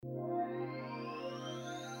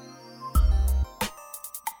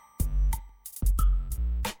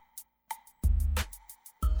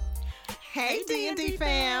Hey D&D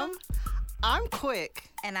fam. I'm Quick.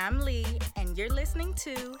 And I'm Lee, and you're listening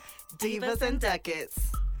to Divas and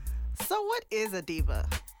Ducats. So what is a diva?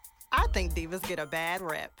 I think divas get a bad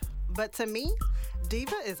rep. But to me,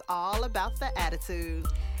 diva is all about the attitude.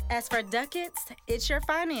 As for ducats, it's your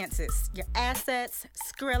finances, your assets,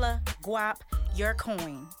 Skrilla, guap, your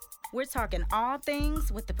coin. We're talking all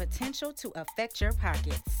things with the potential to affect your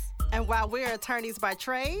pockets. And while we're attorneys by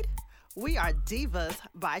trade, we are divas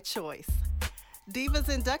by choice. Divas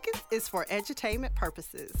and Ducats is for edutainment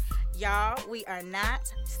purposes. Y'all, we are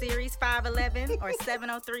not Series 511 or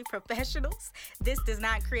 703 professionals. This does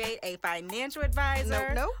not create a financial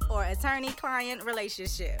advisor or attorney-client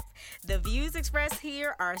relationship. The views expressed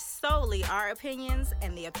here are solely our opinions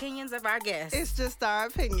and the opinions of our guests. It's just our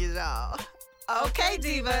opinions, y'all. Okay,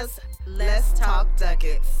 divas, let's talk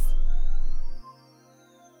ducats.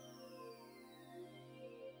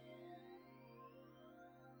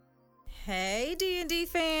 Hey D&D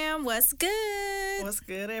fam, what's good? What's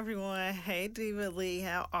good, everyone? Hey Diva Lee,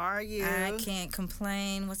 how are you? I can't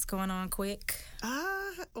complain. What's going on, Quick?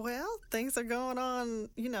 Well, things are going on,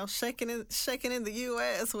 shaking in the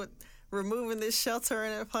U.S. with removing this shelter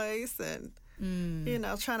in place and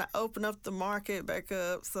trying to open up the market back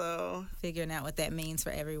up. So figuring out what that means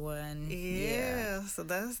for everyone. Yeah. So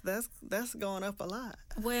that's going up a lot.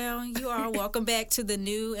 Well, you are welcome back to the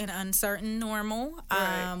new and uncertain normal.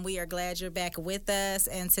 Right. We are glad you're back with us.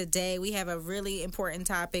 And today we have a really important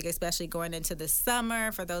topic, especially going into the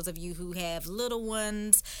summer for those of you who have little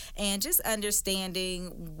ones, and just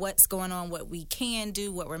understanding what's going on, what we can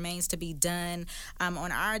do, what remains to be done. On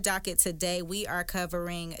our docket today, we are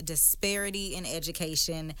covering disparity in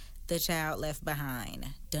education, the child left behind.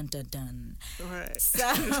 Dun, dun, dun. Right.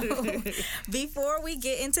 So before we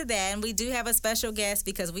get into that, and we do have a special guest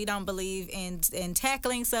because we don't believe in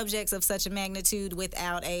tackling subjects of such a magnitude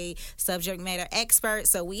without a subject matter expert.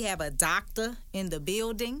 So we have a doctor in the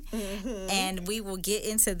building, and we will get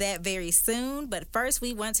into that very soon. But first,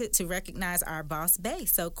 we wanted to recognize our boss bae.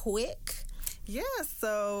 So Quick. Yeah,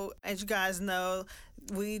 so as you guys know,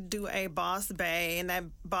 we do a boss bae, and that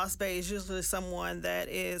boss bae is usually someone that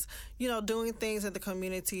is, doing things in the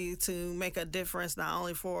community to make a difference, not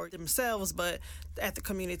only for themselves, but at the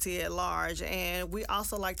community at large. And we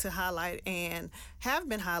also like to highlight, and have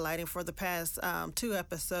been highlighting for the past 2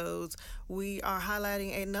 episodes, we are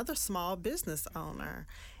highlighting another small business owner.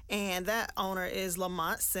 And that owner is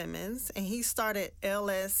Lamont Simmons, and he started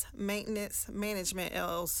LS Maintenance Management,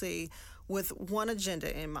 LLC, with one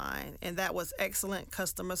agenda in mind, and that was excellent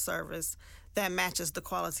customer service that matches the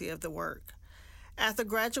quality of the work. After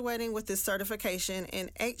graduating with his certification in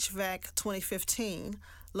HVAC 2015,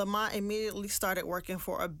 Lamont immediately started working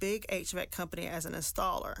for a big HVAC company as an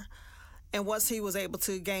installer. And once he was able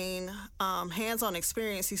to gain hands-on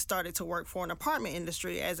experience, he started to work for an apartment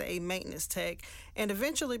industry as a maintenance tech and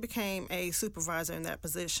eventually became a supervisor in that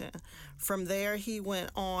position. From there, he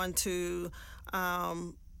went on to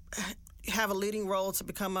have a leading role to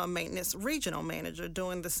become a maintenance regional manager,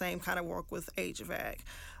 doing the same kind of work with HVAC.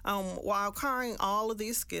 While acquiring all of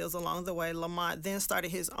these skills along the way, Lamont then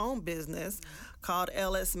started his own business called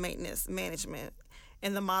LS Maintenance Management.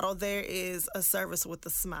 And the motto there is a service with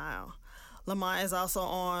a smile. Lamont is also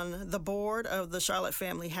on the board of the Charlotte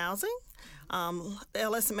Family Housing.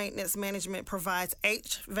 LS Maintenance Management provides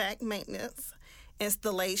HVAC maintenance,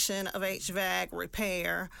 installation of HVAC,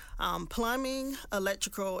 repair, plumbing,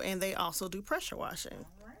 electrical, and they also do pressure washing.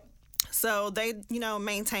 All right. So they,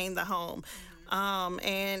 maintain the home.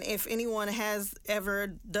 And if anyone does have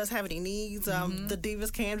any needs, the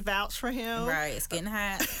divas can vouch for him. Right, it's getting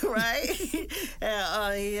hot. Right. He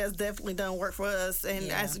has definitely done work for us.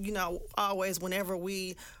 And as always, whenever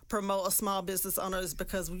we promote a small business owner, is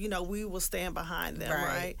because we will stand behind them,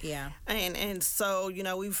 right? Yeah. And so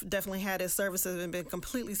we've definitely had his services and been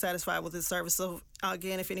completely satisfied with his service. So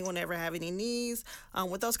again, if anyone ever have any needs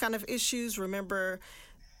with those kind of issues, remember,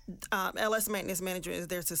 LS Maintenance Management is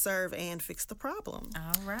there to serve and fix the problem.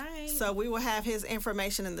 All right. So we will have his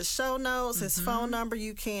information in the show notes, his phone number.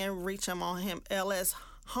 You can reach him on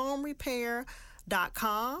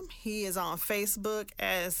lshomerepair.com. He is on Facebook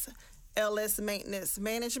as LS Maintenance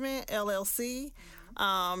Management, LLC.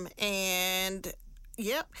 And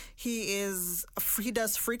yep, he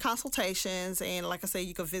does free consultations, and like I say,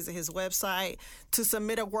 you can visit his website to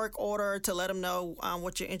submit a work order to let him know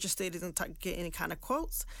what you're interested in, to get any kind of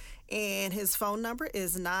quotes. And his phone number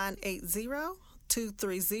is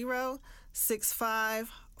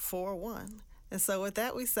 980-230-6541. And so with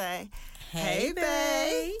that, we say, hey,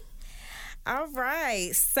 babe. All right,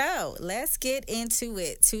 so let's get into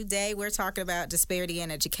it. Today we're talking about disparity in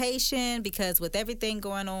education because with everything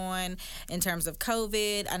going on in terms of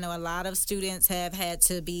COVID, I know a lot of students have had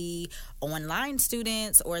to be online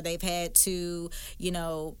students or they've had to,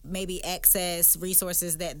 maybe access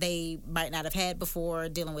resources that they might not have had before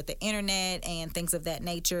dealing with the internet and things of that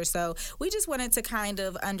nature. So we just wanted to kind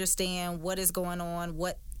of understand what is going on,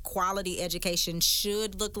 what quality education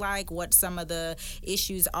should look like, what some of the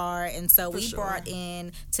issues are. And so we brought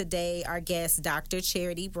in today our guest, Dr.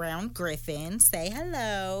 Charity Brown Griffin. Say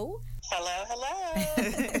hello.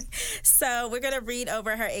 Hello. So we're going to read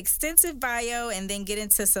over her extensive bio and then get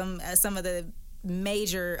into some of the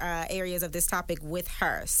major areas of this topic with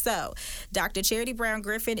her. So, Dr. Charity Brown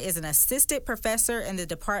Griffin is an assistant professor in the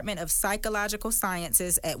Department of Psychological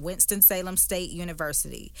Sciences at Winston-Salem State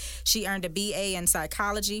University. She earned a BA in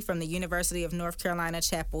psychology from the University of North Carolina,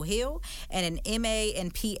 Chapel Hill, and an MA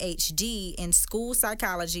and PhD in school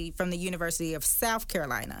psychology from the University of South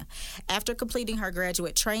Carolina. After completing her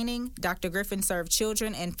graduate training, Dr. Griffin served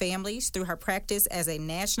children and families through her practice as a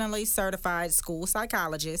nationally certified school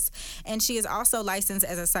psychologist, and she is also licensed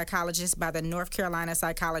as a psychologist by the North Carolina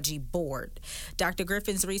Psychology Board. Dr.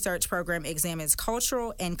 Griffin's research program examines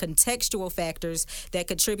cultural and contextual factors that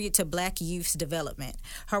contribute to Black youth's development.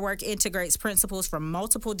 Her work integrates principles from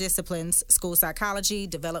multiple disciplines, school psychology,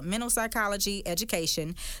 developmental psychology,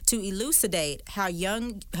 education, to elucidate how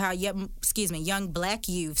young Black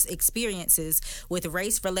youth's experiences with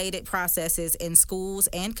race-related processes in schools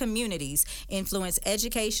and communities influence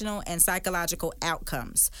educational and psychological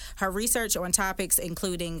outcomes. Her research on topics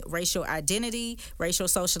including racial identity, racial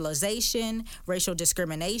socialization, racial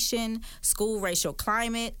discrimination, school racial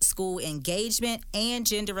climate, school engagement, and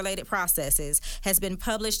gender-related processes has been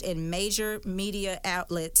published in major media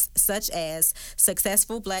outlets such as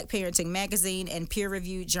Successful Black Parenting Magazine and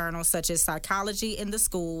peer-reviewed journals such as Psychology in the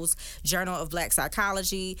Schools, Journal of Black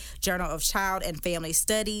Psychology, Journal of Child and Family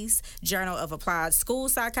Studies, Journal of Applied School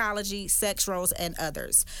Psychology, Sex Roles, and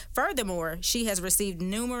others. Furthermore, she has received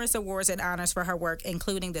numerous awards and honors for her work,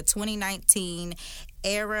 including the 2019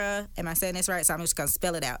 AERA, am I saying this right? So I'm just going to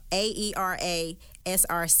spell it out, AERA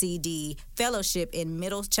SRCD Fellowship in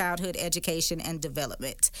Middle Childhood Education and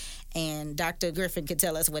Development. And Dr. Griffin can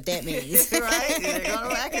tell us what that means. Right? You're going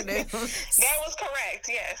to academics. That was correct,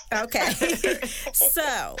 yes. Okay.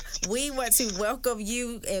 So we want to welcome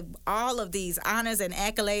you in all of these honors and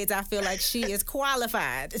accolades. I feel like she is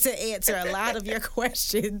qualified to answer a lot of your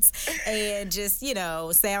questions and just,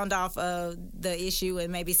 sound off of the issue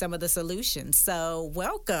and maybe some of the solutions. So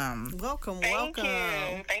welcome. Thank you.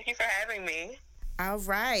 Thank you for having me. All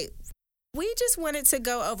right. We just wanted to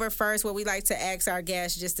go over first what we like to ask our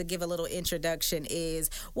guests just to give a little introduction is,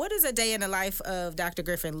 what does a day in the life of Dr.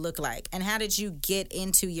 Griffin look like? And how did you get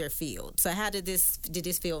into your field? So how did this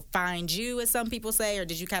field find you, as some people say, or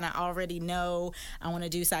did you kind of already know I want to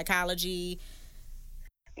do psychology?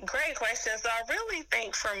 Great question. So I really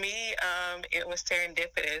think for me, it was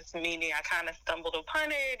serendipitous, meaning I kind of stumbled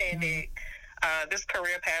upon it and this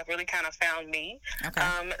career path really kind of found me. Okay.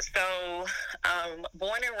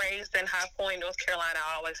 Born and raised in High Point, North Carolina.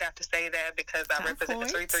 I always have to say that because I represent the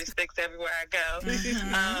 336 everywhere I go.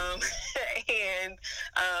 Mm-hmm.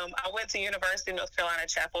 I went to University of North Carolina,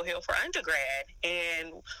 Chapel Hill for undergrad.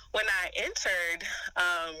 And when I entered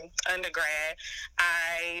undergrad,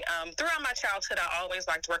 throughout my childhood, I always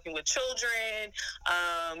liked working with children,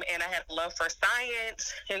 and I had a love for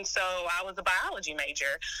science. And so I was a biology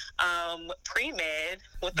major. Pre-med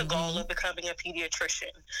with the goal of becoming a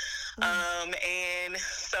pediatrician. And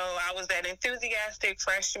so I was that enthusiastic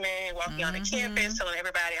freshman walking on the campus telling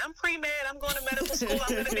everybody, I'm pre-med, I'm going to medical school,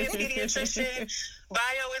 I'm going to be a pediatrician.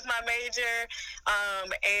 Bio is my major.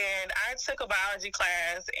 And I took a biology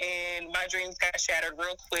class and my dreams got shattered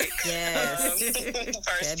real quick. Yes.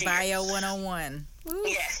 First year. Bio 101.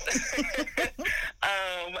 Yes.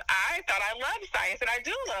 I thought I loved science, and I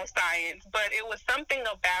do love science, but it was something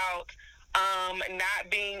about not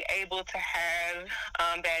being able to have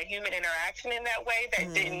that human interaction in that way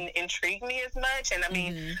that didn't intrigue me as much. And I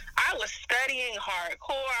mean, I was studying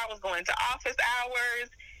hardcore. I was going to office hours,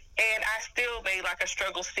 and I still made like a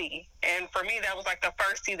struggle C. And for me, that was like the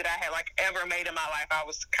first C that I had like ever made in my life. I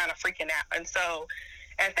was kind of freaking out. And so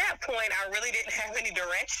at that point, I really didn't have any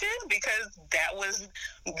direction because that was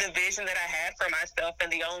the vision that I had for myself.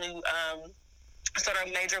 And the only sort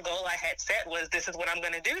of major goal I had set was, this is what I'm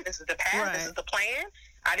going to do. This is the path. This is the plan.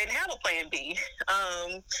 I didn't have a plan B.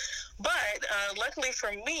 But luckily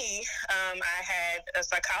for me, I had a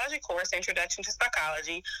psychology course, Introduction to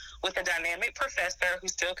Psychology, with a dynamic professor who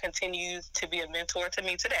still continues to be a mentor to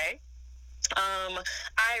me today.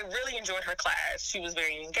 I really enjoyed her class. She was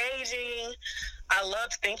very engaging. I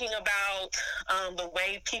loved thinking about the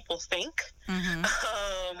way people think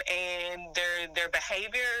and their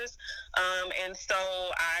behaviors. And so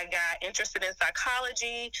I got interested in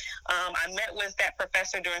psychology. I met with that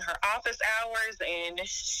professor during her office hours, and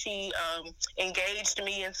she engaged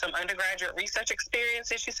me in some undergraduate research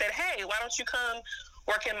experiences. She said, "Hey, why don't you come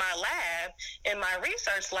work in my lab, in my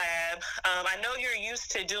research lab? I know you're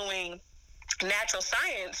used to doing natural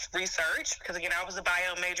science research," because again, I was a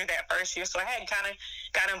bio major that first year, so I had kind of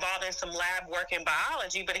got involved in some lab work in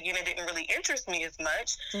biology, but again, it didn't really interest me as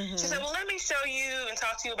much. She said, "Well, let me show you and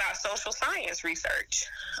talk to you about social science research,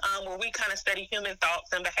 where we kind of study human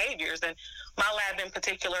thoughts and behaviors, and my lab in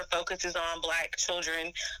particular focuses on Black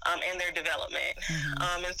children and their development."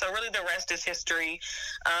 And so really the rest is history.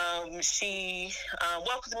 She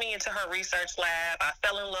welcomed me into her research lab. I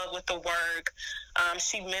fell in love with the work.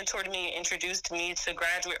 She mentored me and introduced me to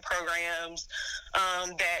graduate programs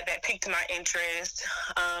that piqued my interest,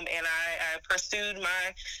 and I pursued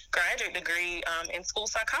my graduate degree in school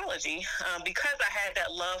psychology because I had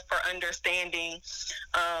that love for understanding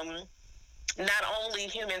not only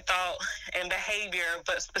human thought and behavior,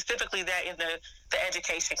 but specifically that in the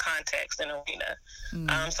education context and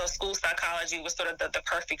arena. So school psychology was sort of the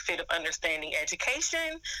perfect fit of understanding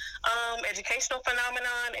education, educational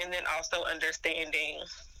phenomenon, and then also understanding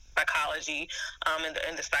psychology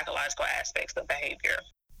and the psychological aspects of behavior.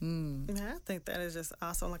 Yeah, I think that is just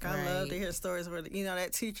awesome. Like, I love to hear stories where,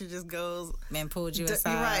 that teacher just goes and pulled you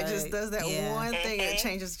aside. Right, just does that one thing that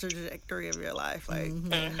changes the trajectory of your life. Like,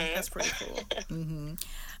 that's pretty cool.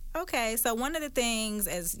 Okay, so one of the things,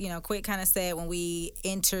 as Quick kind of said when we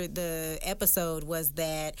entered the episode, was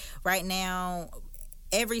that right now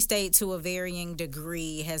every state to a varying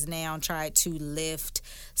degree has now tried to lift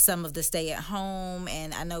some of the stay at home,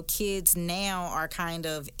 and I know kids now are kind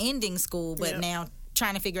of ending school, but now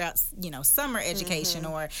trying to figure out, summer education,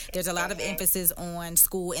 or there's a lot of emphasis on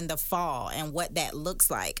school in the fall and what that looks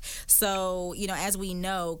like. So, as we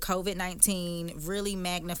know, COVID-19 really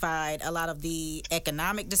magnified a lot of the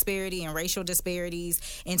economic disparity and racial disparities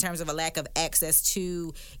in terms of a lack of access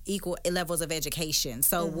to equal levels of education.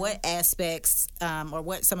 So what aspects or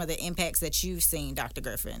what some of the impacts that you've seen, Dr.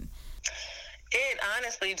 Griffin? It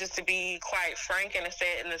honestly, just to be quite frank and to say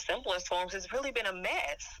it in the simplest forms, has really been a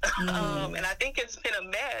mess. And I think it's been a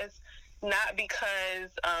mess not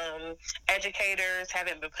because educators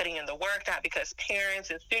haven't been putting in the work, not because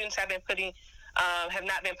parents and students have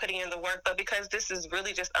not been putting in the work, but because this is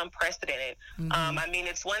really just unprecedented. I mean,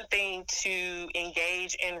 it's one thing to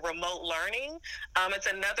engage in remote learning. It's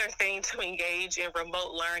another thing to engage in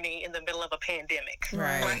remote learning in the middle of a pandemic.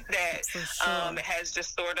 Right. That has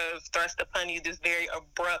just sort of thrust upon you this very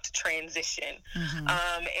abrupt transition.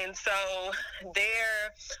 And so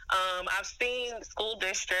I've seen school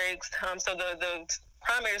districts, so the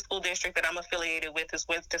primary school district that I'm affiliated with is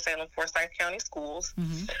Winston-Salem Forsyth County Schools.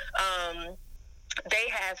 They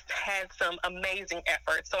have had some amazing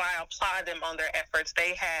efforts, so I applaud them on their efforts.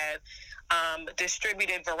 They have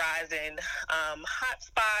distributed Verizon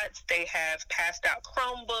hotspots. They have passed out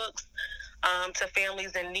Chromebooks to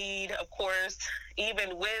families in need. Of course,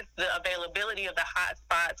 even with the availability of the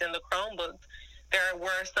hotspots and the Chromebooks, there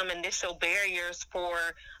were some initial barriers for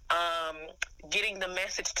getting the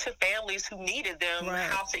message to families who needed them,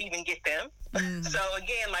 how to even get them. So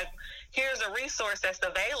again, here's a resource that's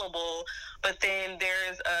available, but then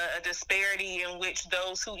there's a disparity in which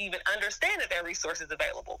those who even understand that that resource is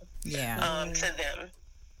available to them.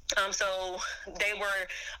 So they were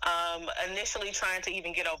initially trying to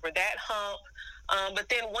even get over that hump. But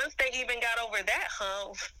then once they even got over that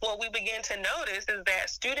hump, what we began to notice is that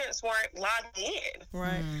students weren't logging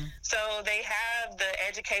in. So they have the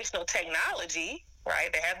educational technology,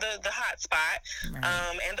 they have the hotspot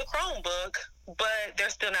and the Chromebook, but they're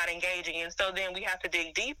still not engaging. And so then we have to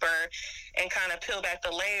dig deeper and kind of peel back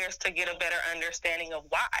the layers to get a better understanding of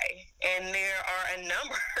why. And there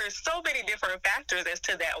are so many different factors as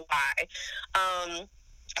to that why.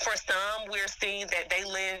 For some, we're seeing that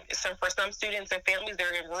for some students and families,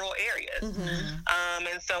 they're in rural areas.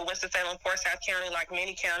 And so Winston-Salem, Forsyth County, like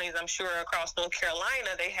many counties, I'm sure across North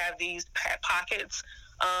Carolina, they have these pockets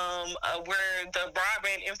where the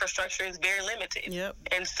broadband infrastructure is very limited.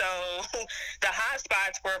 And so the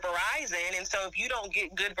hotspots were Verizon. And so if you don't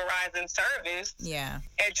get good Verizon service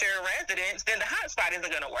at your residence, then the hotspot isn't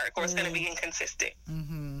going to work, or it's going to be inconsistent.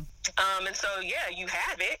 And so, you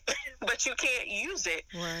have it, but you can't use it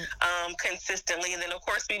consistently. And then, of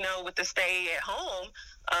course, we know with the stay-at-home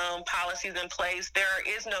policies in place, there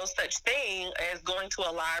is no such thing as going to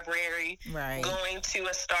a library, going to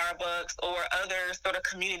a Starbucks, or other sort of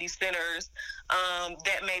community centers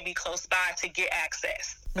that may be close by to get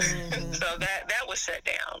access. So that was shut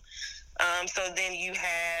down. So then you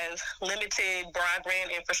have limited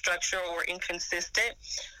broadband infrastructure or inconsistent.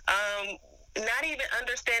 Not even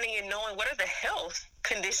understanding and knowing what are the health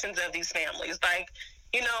conditions of these families. Like,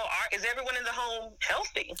 is everyone in the home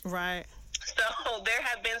healthy? Right. So there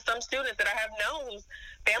have been some students that I have known,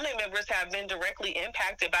 family members have been directly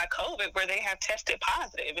impacted by COVID where they have tested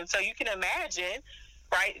positive. And so you can imagine,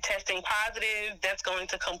 right, testing positive, that's going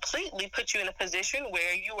to completely put you in a position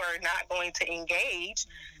where you are not going to engage,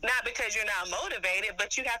 not because you're not motivated,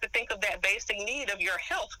 but you have to think of that basic need of your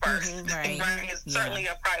health first. Right. It's certainly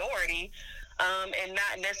a priority. And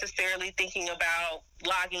not necessarily thinking about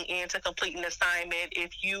logging in to complete an assignment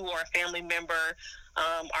if you or a family member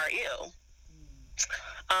are ill.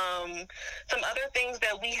 Some other things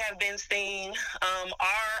that we have been seeing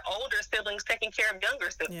are older siblings taking care of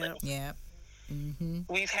younger siblings. Yeah.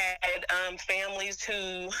 We've had families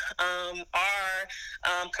who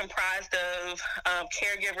are comprised of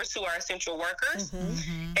caregivers who are essential workers.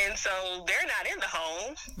 And so they're not in the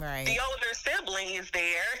home. Right. The older sibling is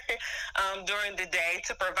there during the day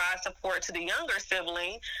to provide support to the younger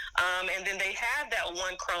sibling. And then they have that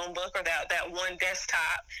one Chromebook or that one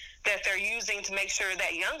desktop that they're using to make sure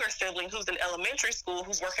that younger sibling who's in elementary school,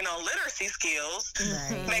 who's working on literacy skills,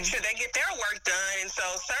 make sure they get their work done. And so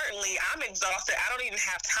certainly I'm exhausted. I don't even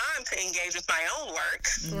have time to engage with my own work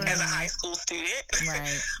as a high school student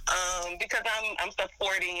because I'm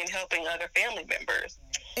supporting and helping other family members.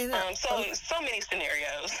 And, so many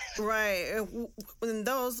scenarios. Right. And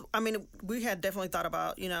those, we had definitely thought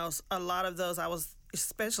about, a lot of those. I was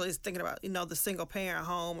especially thinking about, the single parent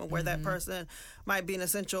home and where that person might be an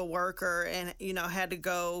essential worker and, had to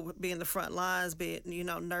go be in the front lines, be it,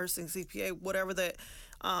 nursing, CPA, whatever that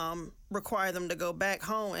require them to go back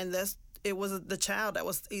home. And it was the child that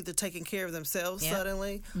was either taking care of themselves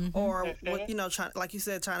suddenly or, like you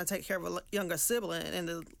said, trying to take care of a younger sibling. And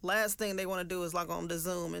the last thing they want to do is log on to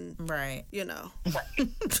Zoom and,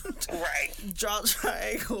 draw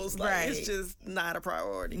triangles. It's just not a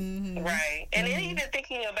priority. Right. And then even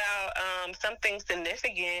thinking about something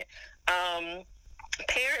significant,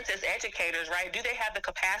 parents as educators, right? Do they have the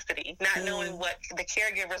capacity, not knowing what the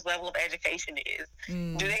caregiver's level of education is?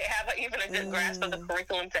 Do they have even a good grasp of the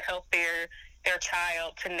curriculum to help their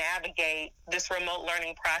child to navigate this remote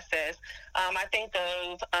learning process? I think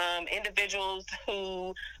of individuals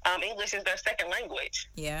who English is their second language.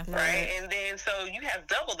 Yeah. Right? And then so you have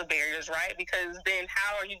double the barriers, right? Because then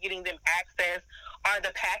how are you getting them access? Are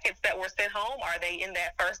the packets that were sent home, are they in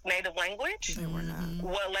that first native language? They were not.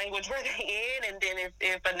 What language were they in? And then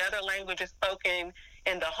if another language is spoken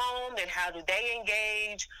in the home, then how do they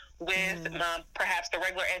engage with perhaps the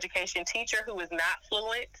regular education teacher who is not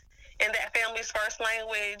fluent in that family's first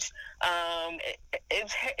language?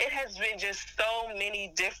 It has been just so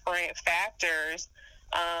many different factors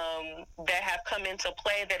that have come into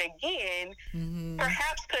play that, again,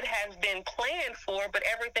 perhaps could have been planned for, but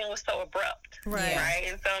everything was so abrupt. Right?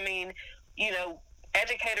 And so,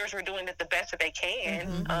 educators were doing it the best that they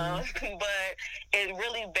can, but it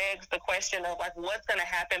really begs the question of, what's going to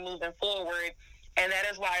happen moving forward? And that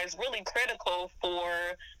is why it's really critical for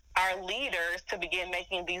our leaders to begin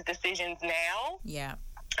making these decisions now. Yeah.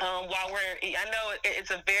 I know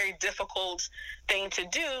it's a very difficult thing to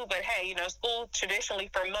do, but hey, school traditionally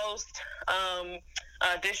for most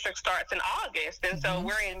districts starts in August. And so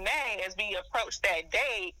we're in May. As we approach that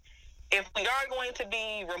date, if we are going to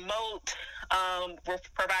be remote, we're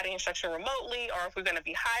providing instruction remotely, or if we're going to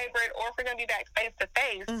be hybrid, or if we're going to be back face to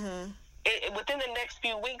face, within the next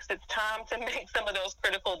few weeks, it's time to make some of those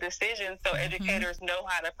critical decisions so educators know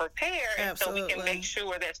how to prepare and so we can make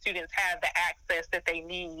sure that students have the access that they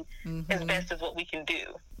need as best as what we can do.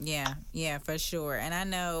 Yeah, for sure. And I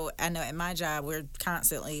know at my job, we're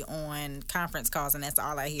constantly on conference calls, and that's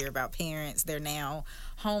all I hear about parents. They're now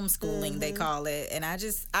homeschooling, they call it. And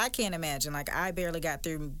I can't imagine. I barely got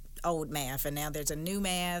through old math, and now there's a new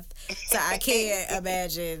math. So I can't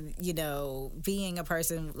imagine, being a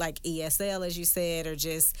person like ESL, as you said, or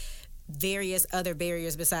just various other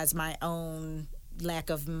barriers besides my own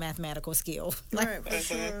lack of mathematical skill. Right, for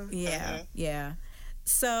sure. Yeah.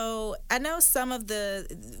 So I know some of the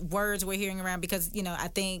words we're hearing around because, I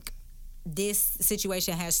think this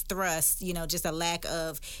situation has thrust, just a lack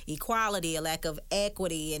of equality, a lack of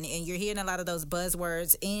equity, and you're hearing a lot of those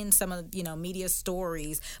buzzwords in some of, media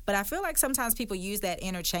stories. But I feel like sometimes people use that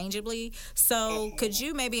interchangeably. So could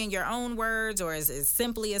you maybe in your own words or as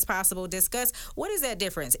simply as possible discuss what is that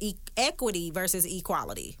difference, equity versus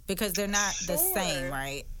equality? Because they're not the same,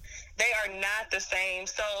 right? They are not the same.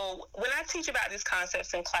 So when I teach about these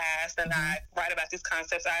concepts in class and I write about these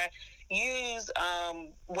concepts, I use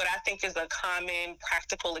what I think is a common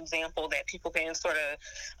practical example that people can sort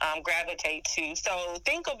of gravitate to. So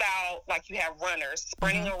think about like you have runners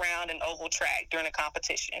sprinting around an oval track during a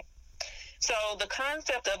competition. So the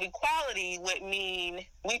concept of equality would mean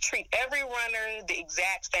we treat every runner the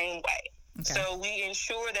exact same way. Okay. So we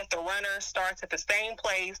ensure that the runner starts at the same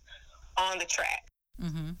place on the track.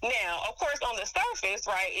 Now, of course, on the surface,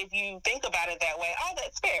 right, if you think about it that way,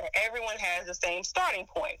 that's fair. Everyone has the same starting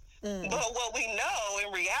point. But what we know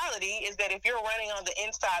in reality is that if you're running on the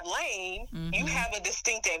inside lane, you have a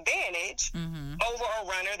distinct advantage over a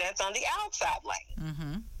runner that's on the outside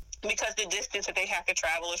lane. Because the distance that they have to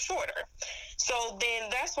travel is shorter. So then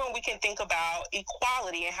that's when we can think about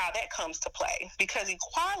equality and how that comes to play. Because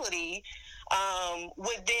equality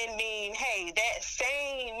would then mean, hey, that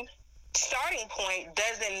same starting point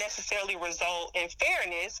doesn't necessarily result in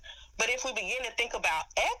fairness, but if we begin to think about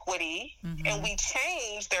equity and we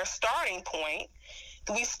change their starting point,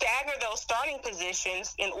 we stagger those starting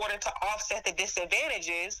positions in order to offset the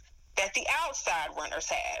disadvantages that the outside runners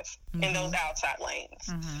have in those outside lanes.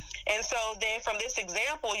 And so then from this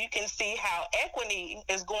example, you can see how equity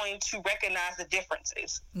is going to recognize the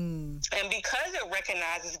differences. And because it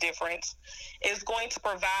recognizes difference, it's going to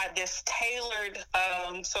provide this tailored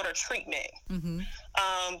sort of treatment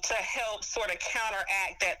to help sort of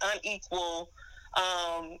counteract that unequal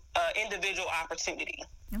individual opportunity.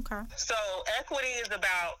 Okay. So equity is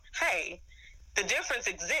about, hey, the difference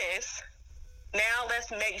exists. Now let's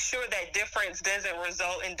make sure that difference doesn't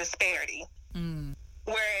result in disparity.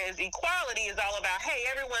 Whereas equality is all about, hey,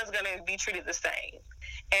 everyone's going to be treated the same.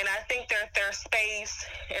 And I think there's space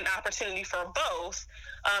and opportunity for both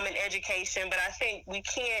in education, but I think we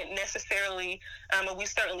can't necessarily, and we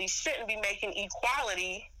certainly shouldn't be making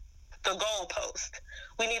equality the goalpost.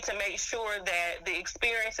 We need to make sure that the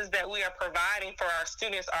experiences that we are providing for our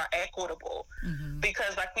students are equitable.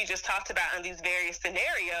 Because like we just talked about in these various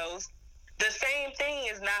scenarios, the same thing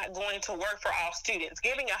is not going to work for all students.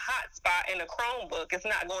 Giving a hotspot in a Chromebook is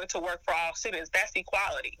not going to work for all students. That's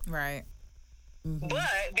equality. Right.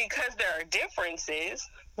 But because there are differences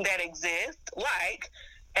that exist, like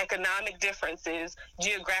economic differences,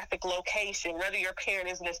 geographic location, whether your parent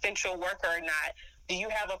is an essential worker or not, do you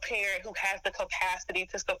have a parent who has the capacity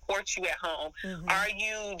to support you at home?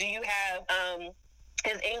 Do you have,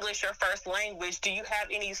 is English your first language? Do you have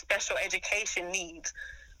any special education needs?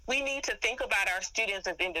 We need to think about our students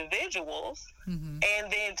as individuals and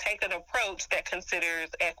then take an approach that considers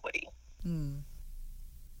equity.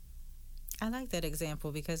 I like that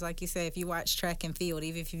example because, like you say, if you watch track and field,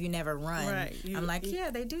 even if you never run, I'm like,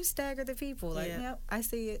 they do stagger the people. Like, yep, I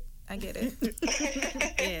see it. I get it.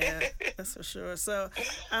 Yeah, that's for sure. So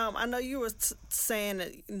I know you were saying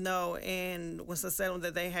that, in Winston-Salem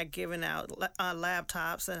that they had given out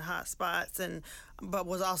laptops and hotspots, but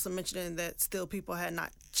was also mentioning that still people had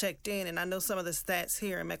not checked in. And I know some of the stats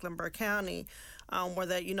here in Mecklenburg County were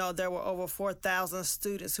that, there were over 4,000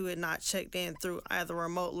 students who had not checked in through either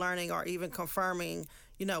remote learning or even confirming,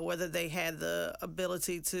 whether they had the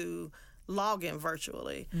ability to log in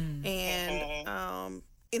virtually.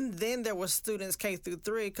 And then there were students K through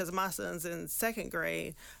 3, because my son's in second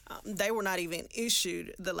grade. They were not even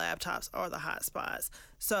issued the laptops or the hotspots.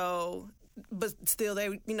 So, but still,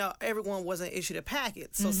 everyone wasn't issued a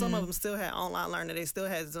packet. So some of them still had online learning. They still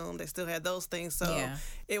had Zoom. They still had those things. So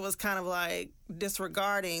it was kind of like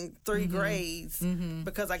disregarding 3 grades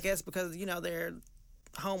because their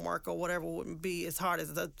homework or whatever wouldn't be as hard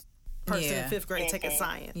as the person in 5th grade taking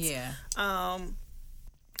science.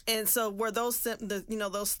 And so were those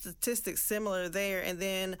statistics similar there? And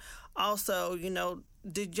then also,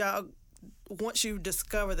 did y'all, once you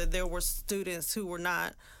discovered that there were students who were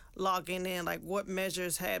not logging in, like what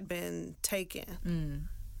measures had been taken?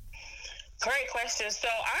 Great question. So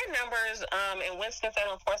our numbers in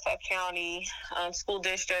Winston-Salem, Forsyth County School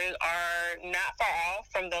District are not far off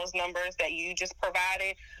from those numbers that you just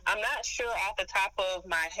provided. I'm not sure off the top of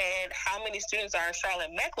my head how many students are in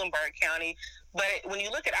Charlotte-Mecklenburg County, But when you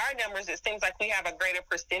look at our numbers, it seems like we have a greater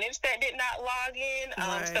percentage that did not log in.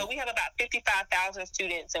 Right. So we have about 55,000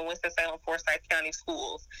 students in Winston-Salem, Forsyth County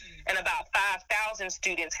schools, and about 5,000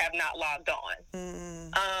 students have not logged on.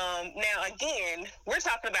 Now, again, we're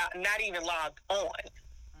talking about not even logged on.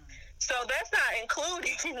 So that's not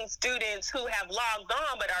including students who have logged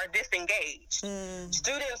on but are disengaged.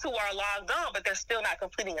 Students who are logged on but they're still not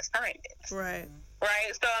completing assignments. Right.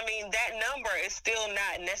 Right? So, I mean, that number is still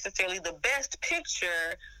not necessarily the best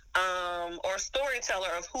picture or storyteller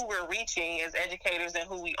of who we're reaching as educators and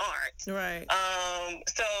who we aren't. Right.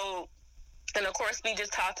 And of course, we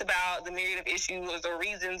just talked about the myriad of issues or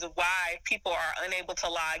reasons of why people are unable to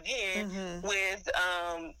log in with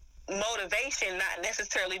motivation not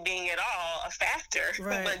necessarily being at all a factor,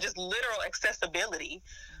 right. but just literal accessibility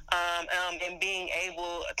and being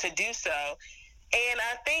able to do so. And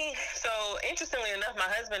I think, so interestingly enough, my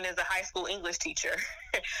husband is a high school English teacher.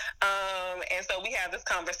 And so we have this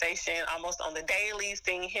conversation almost on the daily,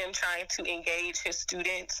 seeing him trying to engage his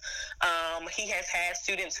students. He has had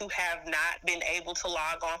students who have not been able to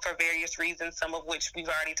log on for various reasons, some of which we've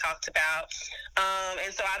already talked about.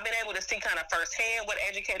 And so I've been able to see kind of firsthand what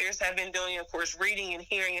educators have been doing, of course, reading and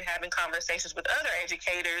hearing and having conversations with other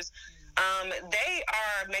educators. They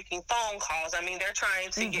are making phone calls. I mean, they're trying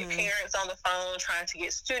to get parents on the phone, trying to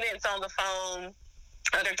get students on the phone,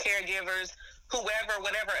 other caregivers, whoever,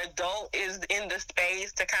 whatever adult is in the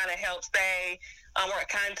space to kind of help say, or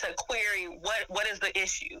kind of query what is the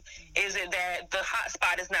issue? Is it that the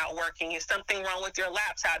hotspot is not working? Is something wrong with your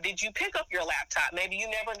laptop? Did you pick up your laptop? Maybe you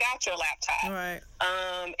never got your laptop. Right.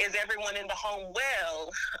 Is everyone in the home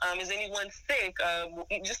well? Is anyone sick?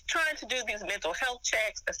 Just trying to do these mental health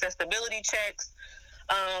checks, accessibility checks.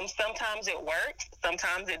 Sometimes it works.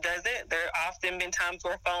 Sometimes it doesn't. There have often been times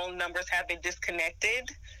where phone numbers have been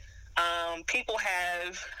disconnected. People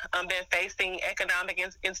have been facing economic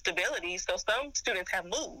instability, so some students have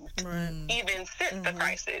moved, even since the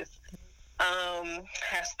crisis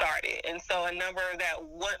has started. And so a number that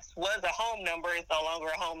once was a home number is no longer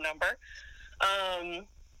a home number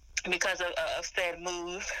because of said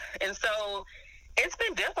move. And so it's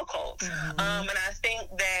been difficult. And I think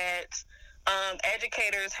that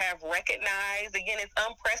educators have recognized, again, it's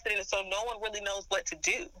unprecedented, so no one really knows what to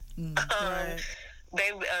do. Right.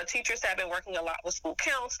 Teachers have been working a lot with school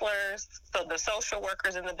counselors, so the social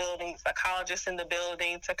workers in the building, psychologists in the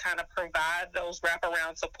building to kind of provide those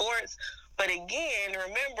wraparound supports. But again,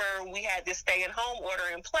 remember, we had this stay-at-home order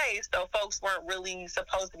in place, so folks weren't really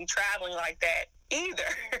supposed to be traveling like that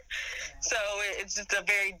either. So it's just a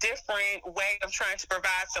very different way of trying to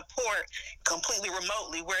provide support completely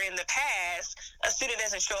remotely, where in the past, a student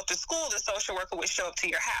doesn't show up to school, the social worker would show up to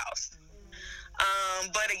your house.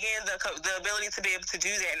 But again, the ability to be able to do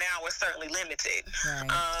that now is certainly limited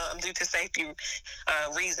due to safety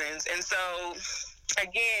reasons. And so,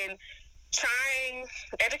 again,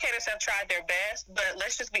 educators have tried their best, but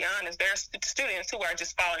let's just be honest, there are students who are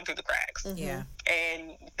just falling through the cracks. Yeah.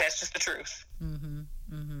 And that's just the truth.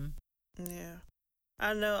 Yeah.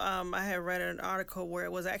 I know I had read an article where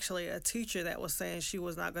it was actually a teacher that was saying she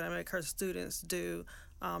was not going to make her students do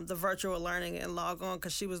the virtual learning and log on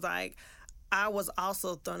because she was like, I was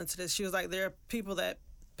also thrown into this. She was like, there are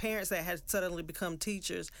parents that had suddenly become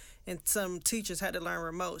teachers, and some teachers had to learn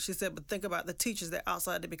remote. She said, but think about the teachers that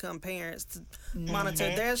also had to become parents to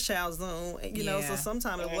monitor their child's Zoom. You know, so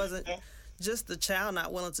sometimes it wasn't just the child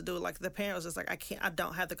not willing to do it. Like the parent was just like, I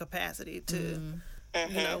don't have the capacity to,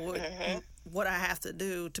 you know, what I have to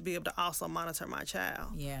do to be able to also monitor my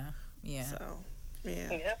child. Yeah. So,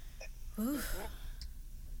 yeah. Yep.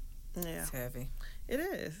 Yeah. It's heavy. It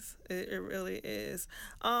is. It really is.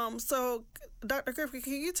 So, Dr. Griffin,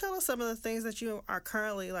 can you tell us some of the things that you are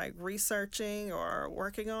currently like researching or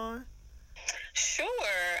working on? Sure.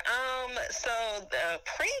 So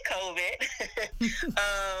pre-COVID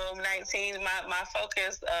 19, my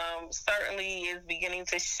focus certainly is beginning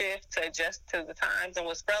to shift to adjust to the times and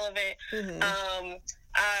what's relevant.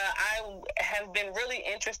 I have been really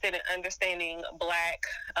interested in understanding Black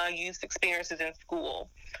youth experiences in school.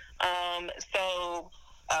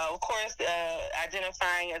 Of course,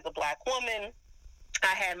 identifying as a Black woman,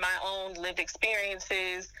 I had my own lived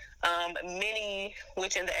experiences, many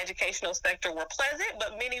which in the educational sector were pleasant,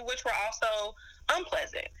 but many which were also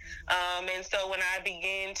unpleasant. And so when I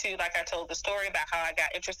began to, like I told the story about how I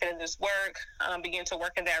got interested in this work, began to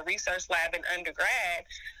work in that research lab in undergrad,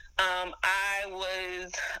 I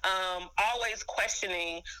was always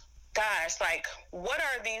questioning, gosh, like, what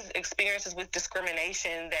are these experiences with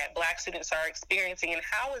discrimination that Black students are experiencing, and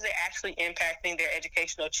how is it actually impacting their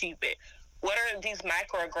educational achievement? what are these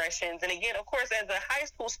microaggressions? And again, of course, as a high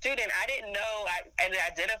school student, I didn't know it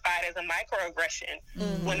identified as a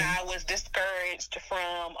microaggression when I was discouraged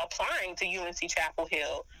from applying to UNC Chapel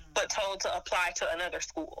Hill, but told to apply to another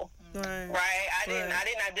school. Right? I didn't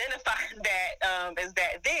identify that as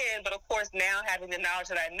that then, but of course now having the knowledge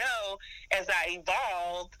that I know as I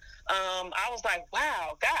evolved, I was like,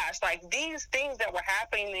 wow, gosh, like these things that were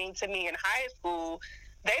happening to me in high school,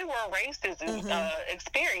 they were racism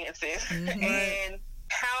experiences, and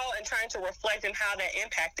trying to reflect on how that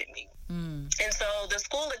impacted me. And so the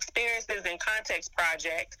School Experiences and Context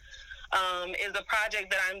Project is a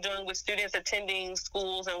project that I'm doing with students attending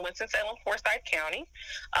schools in Winston-Salem, Forsyth County,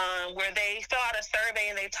 where they fill out a survey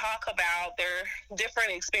and they talk about their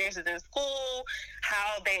different experiences in school,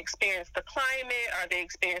 how they experience the climate, are they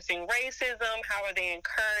experiencing racism, how are they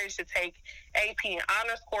encouraged to take AP and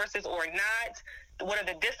honors courses or not, what are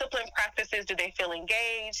the discipline practices, do they feel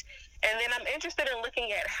engaged, and then I'm interested in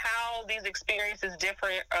looking at how these experiences differ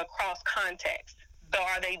across contexts. So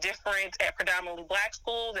are they different at predominantly Black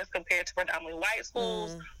schools as compared to predominantly white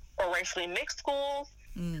schools or racially mixed schools?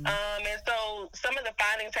 And so some of the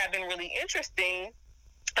findings have been really interesting.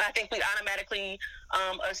 I think we automatically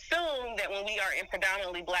assume that when we are in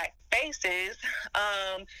predominantly Black spaces,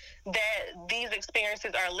 that these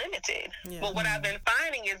experiences are limited. But what I've been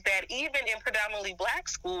finding is that even in predominantly Black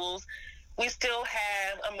schools, we still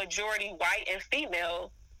have a majority white and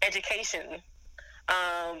female education.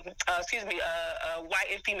 White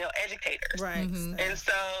and female educators. Right. And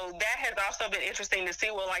so that has also been interesting to see,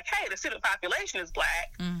 well, like, hey, the student population is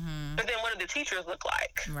Black, but then what do the teachers look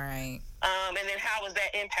like? Right. And then how is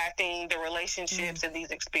that impacting the relationships and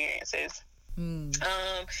these experiences? And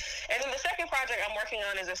then the second project I'm working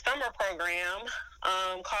on is a summer program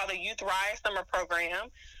called the Youth Rise Summer Program.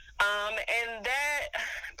 And that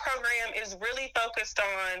program is really focused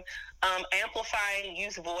on amplifying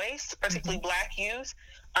youth voice, particularly Black youth,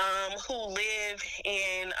 who live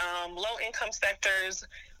in low-income sectors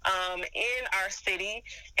in our city,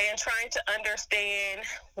 and trying to understand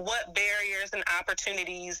what barriers and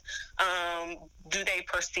opportunities do they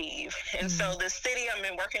perceive. And so the city, I've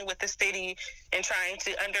been working with the city and trying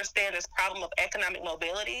to understand this problem of economic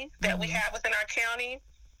mobility that we have within our county.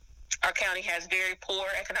 Our county has very poor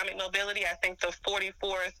economic mobility. I think the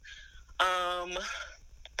 44th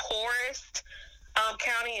poorest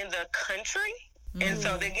county in the country. And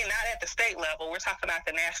so, again, not at the state level. We're talking about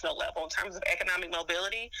the national level in terms of economic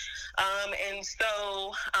mobility. And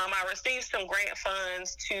so I received some grant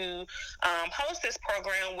funds to host this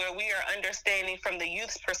program where we are understanding from the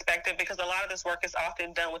youth's perspective, because a lot of this work is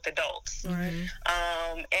often done with adults. And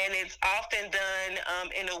it's often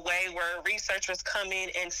done in a way where researchers come in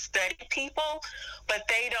and study people, but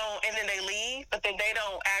they don't, and then they leave, but then they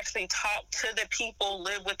don't actually talk to the people,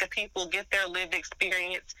 live with the people, get their lived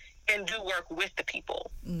experience, and do work with the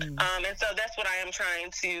people. And so that's what I am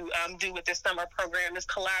trying to do with this summer program, is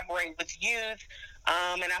collaborate with youth.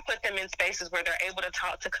 And I put them in spaces where they're able to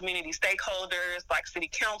talk to community stakeholders like city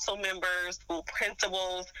council members, school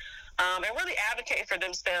principals, and really advocate for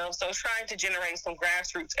themselves. So trying to generate some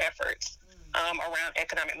grassroots efforts around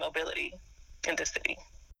economic mobility in the city.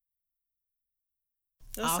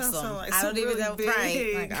 That awesome. So like I don't even know.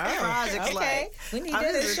 Right. Like, projects. Okay. Like, we need I'm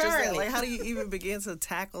this in Charlotte. Like, how do you even begin to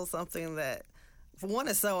tackle something that, for one,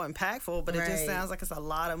 is so impactful, but it just sounds like it's a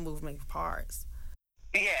lot of moving parts.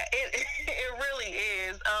 Yeah, it really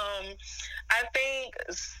is. I think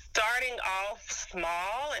starting off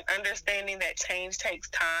small and understanding that change takes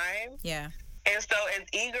time. Yeah. And so as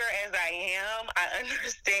eager as I am, I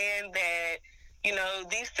understand that, you know,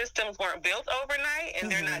 these systems weren't built overnight,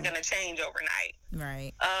 and they're not going to change overnight.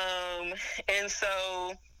 Right. And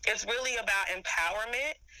so it's really about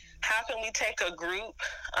empowerment. How can we take a group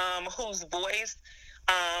whose voice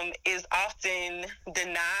is often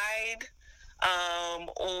denied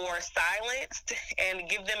or silenced, and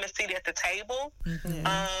give them a seat at the table?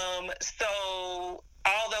 So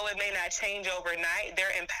although it may not change overnight,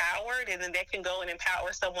 they're empowered, and then they can go and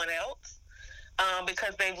empower someone else.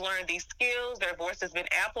 Because they've learned these skills, their voice has been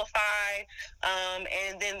amplified,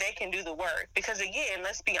 and then they can do the work. Because again,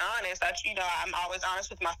 let's be honest, I'm always honest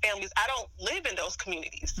with my families. I don't live in those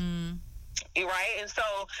communities, right? And so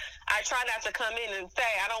I try not to come in and say,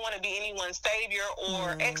 I don't want to be anyone's savior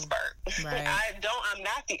or expert. Right. I'm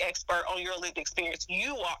not the expert on your lived experience.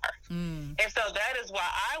 You are. And so that is why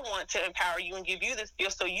I want to empower you and give you the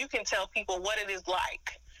skills so you can tell people what it is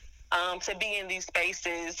like to be in these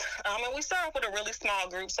spaces. And we started with a really small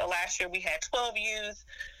group. So last year we had 12 youth.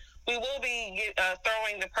 we will be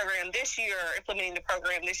throwing the program this year, or implementing the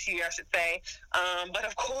program this year, I should say. But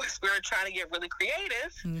of course, we're trying to get really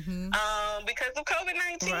creative because of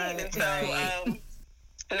COVID-19. Right. And so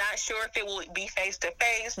not sure if it will be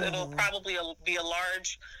face-to-face. It'll probably be a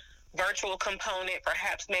large virtual component,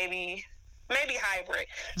 perhaps maybe hybrid.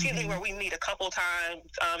 It's usually where we meet a couple times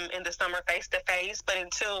in the summer face-to-face. But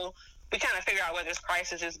until we kind of figure out where this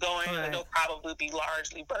crisis is going, it'll probably be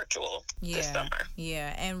largely virtual this summer.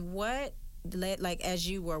 Yeah. And what led, like, as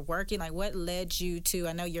you were working, like, what led you to,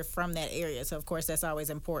 I know you're from that area, so of course that's always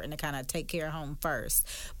important to kind of take care of home first.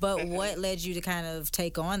 But what led you to kind of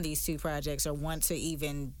take on these two projects, or want to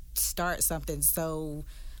even start something so,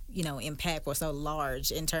 you know, impactful, so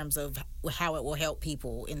large in terms of how it will help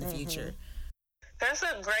people in the future? That's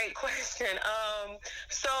a great question.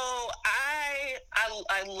 So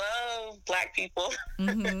I love Black people.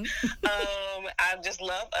 I just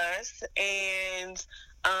love us, and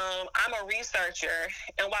I'm a researcher.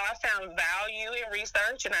 And while I found value in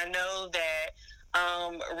research, and I know that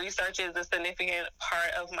research is a significant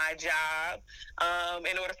part of my job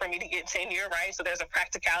in order for me to get tenure, right? So there's a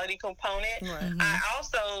practicality component. I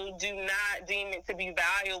also do not deem it to be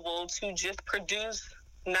valuable to just produce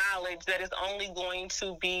knowledge that is only going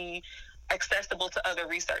to be accessible to other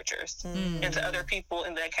researchers and to other people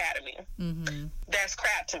in the academy. That's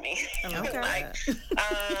crap to me. Like,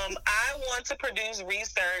 I want to produce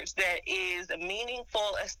research that is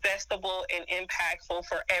meaningful, accessible, and impactful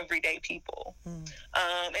for everyday people.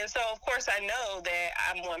 And so, of course, I know that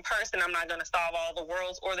I'm one person. I'm not going to solve all the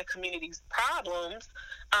world's or the community's problems,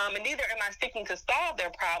 and neither am I seeking to solve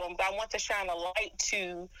their problems. I want to shine a light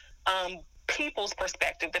to people's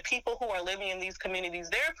perspective, the people who are living in these communities,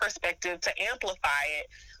 their perspective, to amplify it,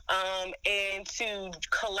 and to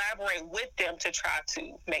collaborate with them to try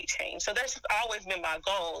to make change. So that's just always been my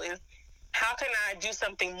goal, is how can I do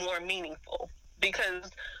something more meaningful?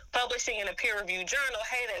 Because publishing in a peer-reviewed journal,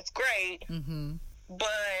 hey, that's great, but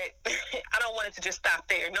I don't want it to just stop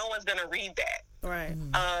there. No one's going to read that.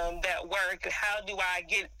 That work. How do I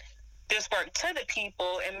get this work to the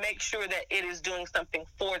people and make sure that it is doing something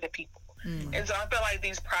for the people? And so I feel like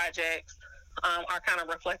these projects are kind of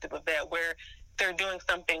reflective of that, where they're doing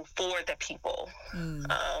something for the people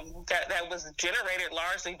that was generated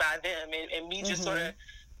largely by them, and me just sort of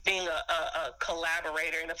being a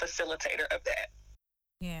collaborator and a facilitator of that.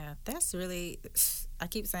 Yeah, that's really, I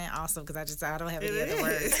keep saying awesome because I don't have any other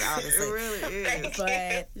words, honestly. It really is.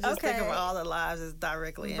 But just think of all the lives it's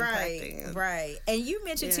directly impacting. Right. And you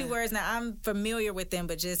mentioned two words. Now, I'm familiar with them,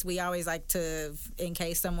 but just we always like to, in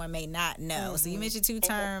case someone may not know. So you mentioned two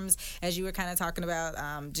terms as you were kind of talking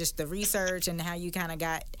about just the research and how you kind of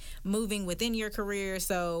got moving within your career.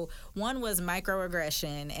 So one was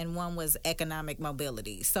microaggression and one was economic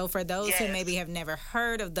mobility. So for those who maybe have never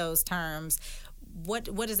heard of those terms, what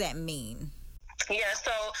does that mean? Yeah,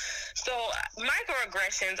 so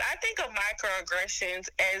microaggressions, I think of microaggressions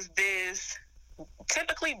as this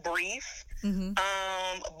typically brief,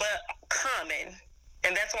 but common.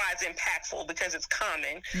 And that's why it's impactful, because it's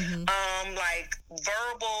common. Like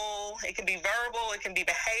verbal, it can be verbal, it can be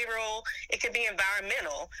behavioral, it can be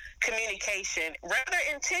environmental communication, rather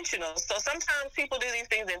intentional. So sometimes people do these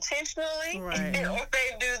things intentionally, or they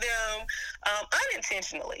do them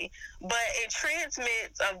unintentionally. But it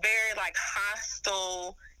transmits a very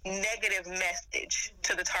hostile, negative message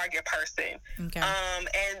to the target person. And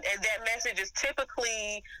that message is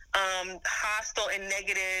typically hostile and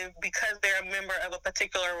negative because they're a member of a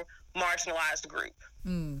particular marginalized group.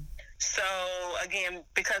 So again,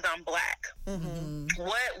 because I'm Black,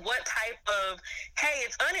 what type of, hey,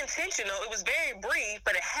 it's unintentional, it was very brief,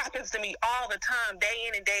 but it happens to me all the time, day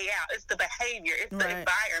in and day out. It's the behavior, it's the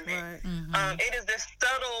environment. It is this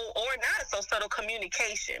subtle or not so subtle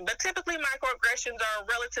communication, but typically microaggressions are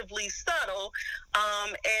relatively subtle,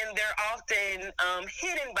 and they're often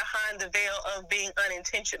hidden behind the veil of being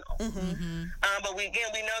unintentional. But we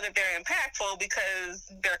know that they're impactful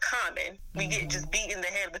because they're common. We get just beat in the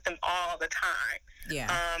head with them all the time.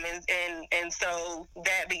 And so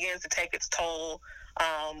that begins to take its toll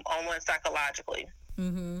on one psychologically.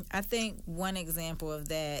 I think one example of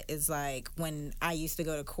that is like when I used to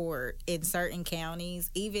go to court in certain counties,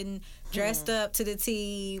 even dressed up to the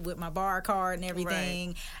T with my bar card and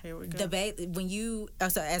everything. Here we go. When you,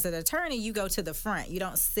 so as an attorney, you go to the front. You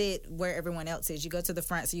don't sit where everyone else is. You go to the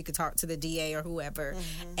front so you can talk to the DA or whoever.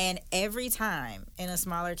 And every time in a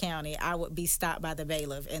smaller county, I would be stopped by the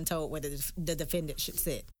bailiff and told where the defendant should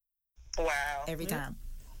sit. Wow. Every time.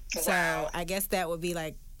 Wow. So I guess that would be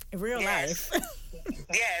like Real life.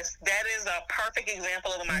 Yes, that is a perfect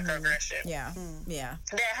example of a microaggression. Yeah. Yeah.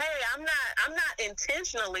 That, hey, I'm not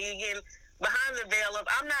intentionally, again, behind the veil of,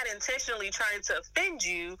 I'm not intentionally trying to offend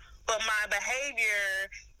you, but my behavior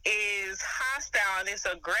is hostile and it's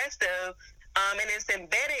aggressive, and it's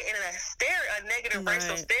embedded in a negative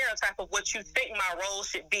racial stereotype of what you think my role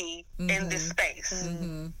should be in this space.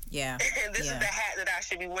 Yeah. And this is the hat that I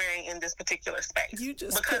should be wearing in this particular space. You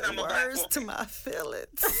just because put I'm a black words woman. to my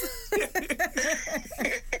feelings.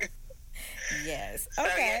 Yes. So,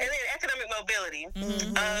 Okay. yeah, and then economic mobility.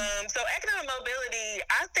 So economic mobility,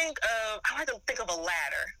 I like to think of a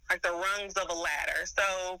ladder, like the rungs of a ladder.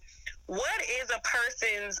 So what is a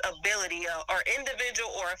person's ability, or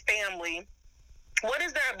individual or a family, what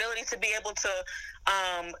is their ability to be able to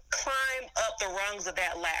climb up the rungs of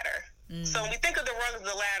that ladder? So when we think of the rungs of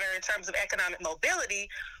the ladder in terms of economic mobility,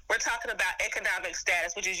 we're talking about economic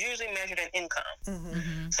status, which is usually measured in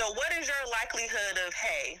income. So what is your likelihood of,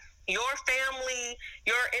 hey, your family,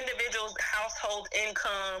 your individual's household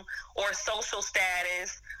income or social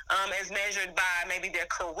status, as measured by maybe their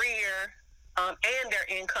career and their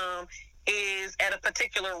income, is at a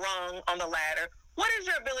particular rung on the ladder? What is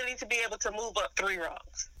your ability to be able to move up 3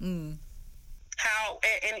 rungs? How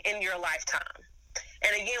in your lifetime?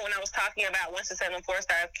 And again, when I was talking about Winston-Salem,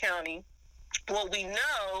 Forsyth County, what we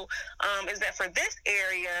know is that for this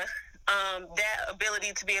area, that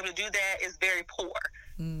ability to be able to do that is very poor.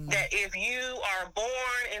 That if you are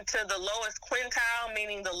born into the lowest quintile,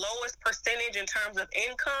 meaning the lowest percentage in terms of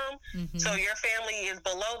income, so your family is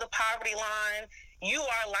below the poverty line, you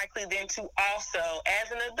are likely then to also,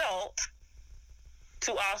 as an adult,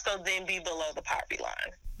 to also then be below the poverty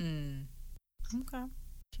line. Okay.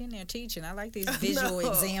 She in there teaching. I like these visual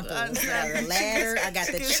examples. I I got the ladder. I got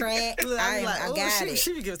the track. I got it.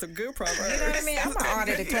 She gives some good proverbs. You know what I mean? I'm an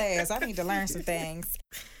audit class. I need to learn some things.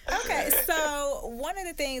 Okay, so one of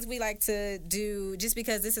the things we like to do, just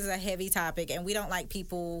because this is a heavy topic and we don't like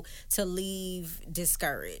people to leave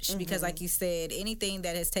discouraged, because like you said, anything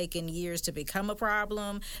that has taken years to become a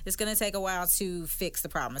problem, it's going to take a while to fix the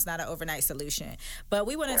problem. It's not an overnight solution. But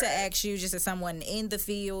we wanted to ask you, just as someone in the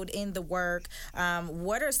field, in the work,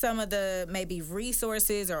 what are some of the maybe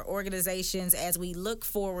resources or organizations as we look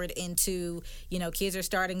forward into, kids are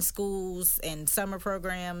starting schools and summer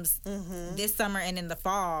programs this summer and in the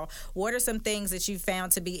fall. What are some things that you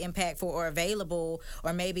found to be impactful or available?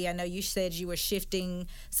 Or maybe, I know you said you were shifting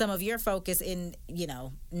some of your focus in,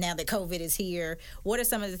 now that COVID is here. What are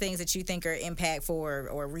some of the things that you think are impactful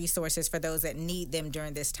or resources for those that need them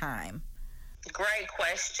during this time? Great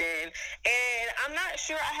question. And I'm not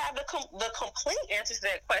sure I have the complete answer to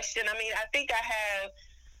that question. I mean, I think I have,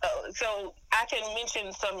 so I can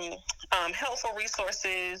mention some helpful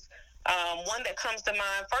resources. One that comes to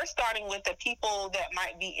mind, first starting with the people that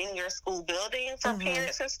might be in your school building for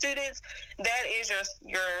parents and students. That is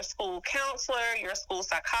your school counselor, your school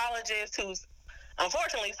psychologist, who's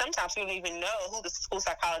unfortunately sometimes we don't even know who the school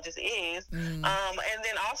psychologist is, and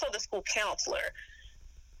then also the school counselor.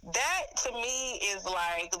 That to me is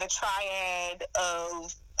like the triad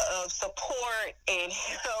of support and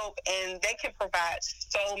help, and they can provide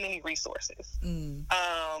so many resources.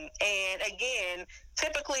 And again,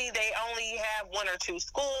 typically they only have 1 or 2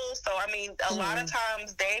 schools, so I mean, a lot of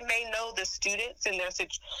times they may know the students in their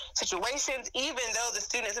situations, even though the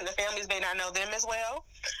students and the families may not know them as well.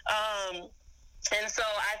 And so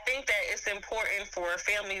I think that it's important for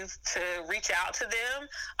families to reach out to them.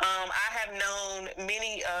 I have known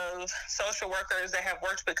many of social workers that have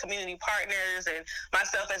worked with community partners, and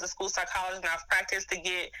myself as a school psychologist, and I've practiced to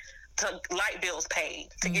get light bills paid,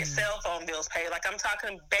 to get cell phone bills paid. Like, I'm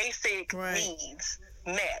talking basic needs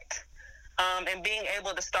met. And being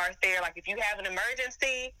able to start there. Like, if you have an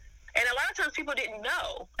emergency, and a lot of times people didn't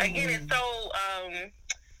know. Again, it's so...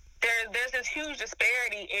 There's this huge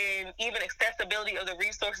disparity in even accessibility of the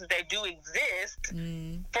resources that do exist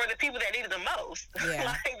for the people that need it the most. Yeah.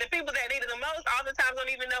 Like, the people that need it the most oftentimes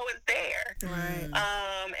don't even know it's there. Right.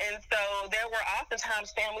 And so there were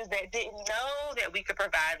oftentimes families that didn't know that we could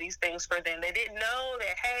provide these things for them. They didn't know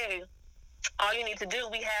that, hey, all you need to do,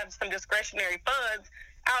 we have some discretionary funds,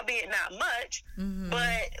 albeit not much,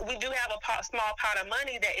 but we do have a small pot of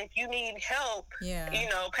money that if you need help,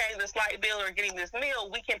 paying this light bill or getting this meal,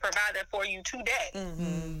 we can provide that for you today.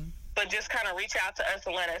 But just kind of reach out to us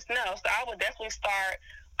and let us know. So I would definitely start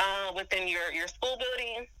within your school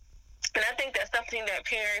building. And I think that's something that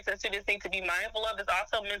parents and students need to be mindful of, is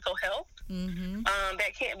also mental health.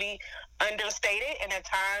 That can't be understated in a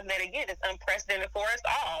time that, again, is unprecedented for us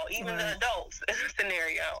all, even the adults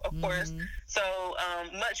scenario, of course. So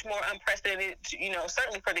much more unprecedented,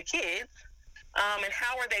 certainly for the kids. and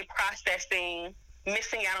how are they processing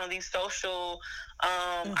missing out on these social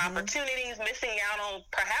opportunities, missing out on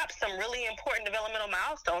perhaps some really important developmental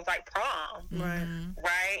milestones like prom, right,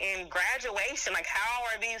 and graduation. Like, how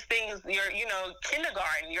are these things? Your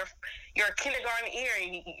kindergarten, your kindergarten year,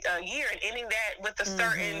 and ending that with a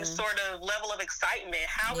certain sort of level of excitement.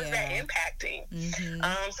 How is that impacting?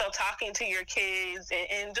 So talking to your kids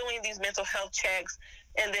and doing these mental health checks,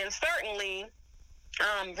 and then certainly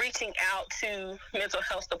reaching out to mental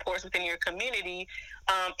health supports within your community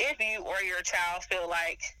if you or your child feel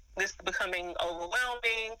like this is becoming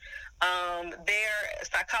overwhelming. Their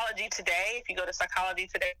Psychology Today, if you go to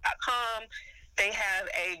psychologytoday.com, they have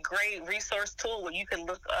a great resource tool where you can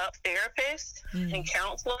look up therapists and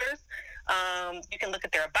counselors. You can look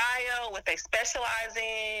at their bio, what they specialize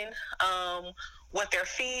in, what their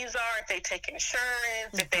fees are, if they take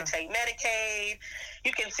insurance, if they take Medicaid.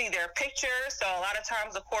 You can see their pictures. So a lot of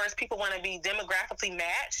times, of course, people want to be demographically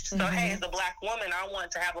matched. So, hey, as a Black woman, I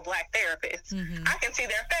want to have a Black therapist. I can see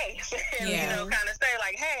their face and, kind of say,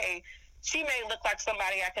 like, hey, she may look like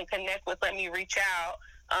somebody I can connect with. Let me reach out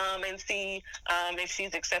and see if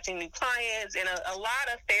she's accepting new clients. And a lot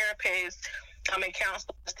of therapists and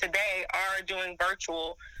counselors today are doing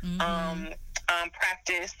virtual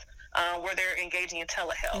practice where they're engaging in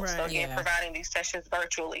telehealth. So again, providing these sessions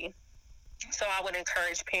virtually. So I would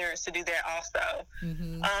encourage parents to do that also.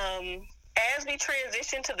 As we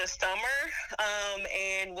transition to the summer,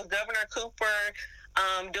 and with Governor Cooper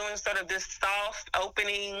doing sort of this soft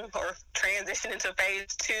opening or transition into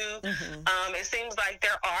phase 2, it seems like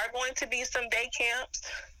there are going to be some day camps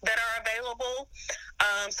that are available.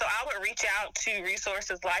 So I would reach out to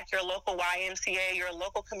resources like your local YMCA, your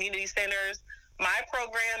local community centers. My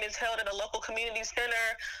program is held at a local community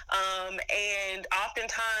center, and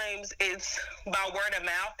oftentimes it's by word of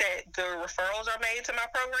mouth that the referrals are made to my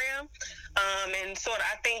program. And sort of,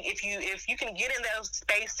 I think if you can get in those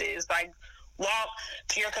spaces, like walk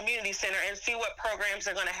to your community center and see what programs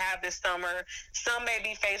they're going to have this summer. Some may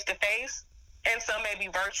be face-to-face, and some may be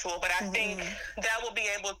virtual, but I think that will be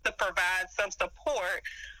able to provide some support.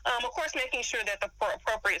 Of course, making sure that the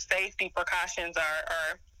appropriate safety precautions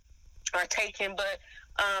are taken, but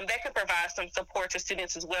that could provide some support to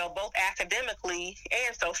students as well, both academically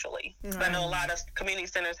and socially. I know a lot of community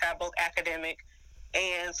centers have both academic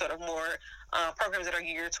and sort of more programs that are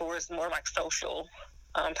geared towards more like social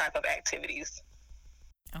type of activities.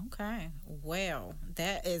 Okay. Well,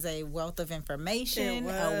 that is a wealth of information,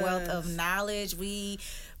 a wealth of knowledge. We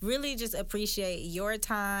really just appreciate your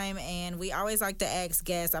time, and we always like to ask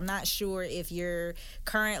guests, I'm not sure if you're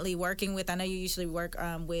currently working with, I know you usually work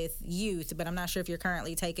with youth, but I'm not sure if you're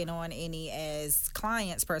currently taking on any as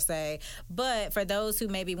clients per se, but for those who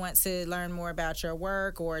maybe want to learn more about your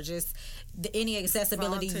work or just any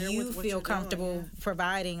accessibility you feel comfortable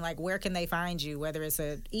providing, like where can they find you, whether it's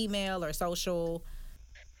an email or social?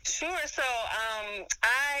 Sure. So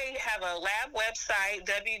I have a lab website,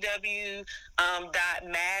 www.maadlab,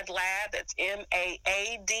 that's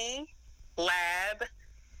MAAD lab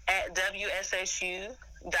at WSSU.com.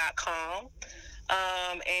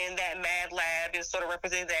 And that Mad Lab is sort of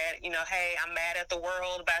representing that, hey, I'm mad at the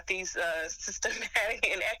world about these systematic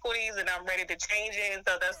inequities, and I'm ready to change it. And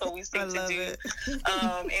so that's what we seek to do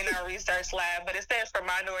in our research lab. But it stands for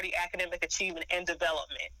Minority Academic Achievement and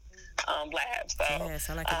Development Lab. So yes,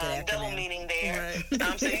 I like a good double meaning there.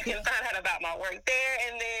 Right. So you can find out about my work there,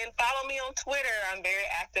 and then follow me on Twitter. I'm very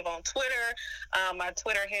active on Twitter. My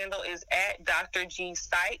Twitter handle is at Dr. G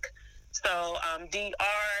Psych. So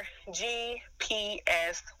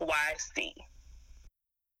DRGPSYC.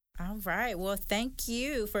 All right. Well, thank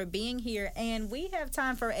you for being here. And we have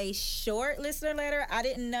time for a short listener letter. I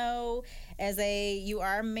didn't know, you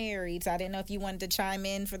are married, so I didn't know if you wanted to chime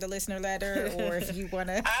in for the listener letter or if you want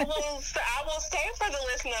to. I will stay for the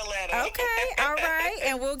listener letter. Okay. All right.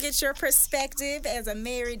 And we'll get your perspective as a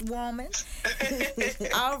married woman.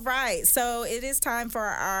 All right. So it is time for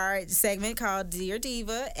our segment called Dear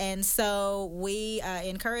Diva. And so we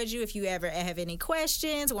encourage you, if you ever have any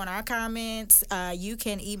questions, want our comments, you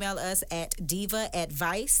can email us at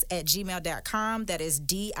divaadvice@gmail.com. That is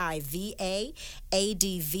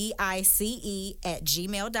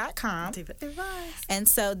DIVAADVICE@gmail.com. Diva Advice. And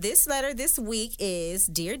so this letter this week is,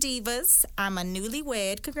 Dear Divas, I'm a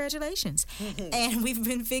newlywed. Congratulations. And we've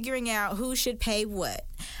been figuring out who should pay what.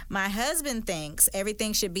 My husband thinks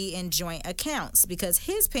everything should be in joint accounts because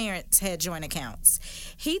his parents had joint accounts.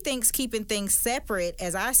 He thinks keeping things separate,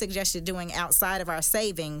 as I suggested doing outside of our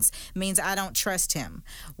savings, means I don't trust him.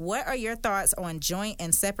 What are your thoughts on joint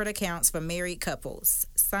and separate accounts for married couples?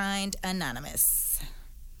 Signed, Anonymous.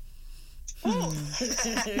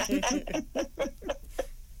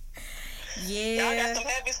 Yeah. Y'all got some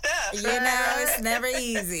heavy stuff. You know, it's never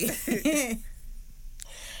easy.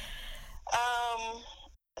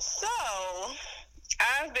 So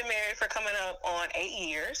I've been married for coming up on 8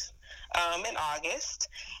 years in August.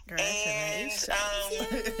 And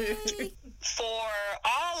for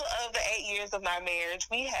all of the 8 years of my marriage,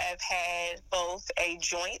 we have had both a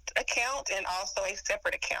joint account and also a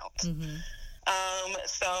separate account. Mm-hmm.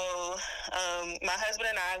 So my husband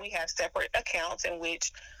and I, we have separate accounts in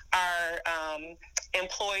which our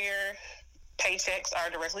employer paychecks are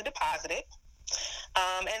directly deposited.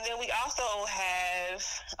 And then we also have,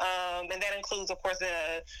 and that includes, of course,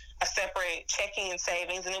 a separate checking and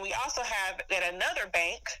savings. And then we also have at another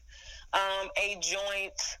bank a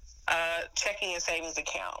joint checking and savings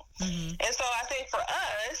account. Mm-hmm. And so I think for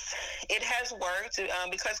us, it has worked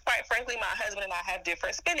because, quite frankly, my husband and I have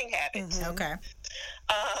different spending habits. Mm-hmm. Okay.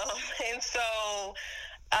 And so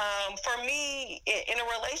for me, in a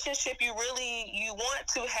relationship, you want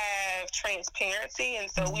to have transparency. And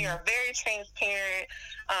so we are very transparent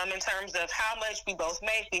in terms of how much we both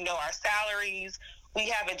make. We know our salaries. We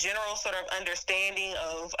have a general sort of understanding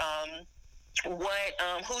of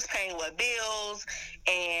who's paying what bills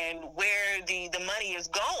and where the money is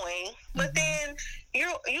going. But then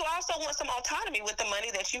you also want some autonomy with the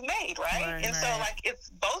money that you made, right? So like it's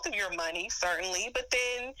both of your money, certainly, but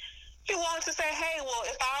then you want to say, hey, well,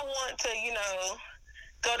 if I want to,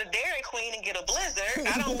 go to Dairy Queen and get a Blizzard,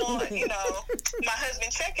 I don't want, my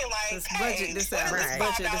husband checking like, hey, this out.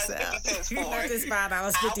 Budget this out. This $5.50.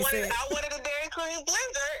 I wanted a Dairy Queen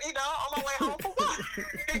Blizzard, on my way home from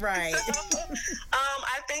work. Right. So,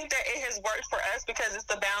 I think that it has worked for us because it's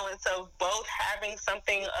the balance of both having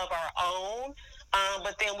something of our own,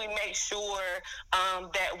 but then we make sure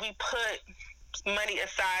that we put money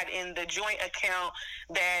aside in the joint account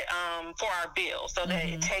that for our bills, so that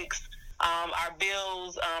it takes our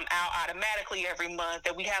bills out automatically every month,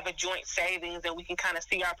 that we have a joint savings and we can kind of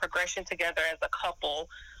see our progression together as a couple.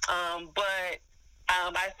 But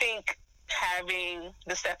I think having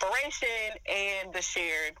the separation and the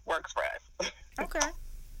shared works for us. Okay.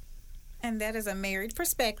 And that is a married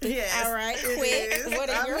perspective. Yes, all right, quick. What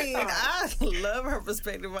are your thoughts? I love her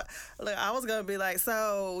perspective. Look, I was gonna be like,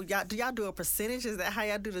 so do y'all do a percentage? Is that how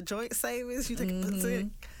y'all do the joint savings? You take a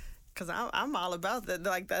percent? Because I'm all about that.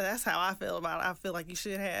 Like that's how I feel about it. I feel like you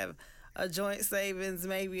should have a joint savings,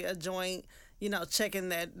 maybe a joint, checking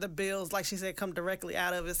that the bills, like she said, come directly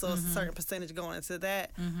out of it. So it's a certain percentage going into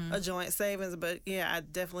that, a joint savings. But yeah, I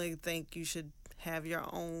definitely think you should have your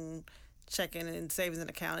own checking and savings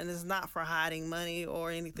account, and it's not for hiding money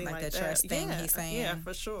or anything like the that. Trust thing he's saying. Yeah,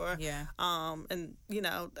 for sure. Yeah. And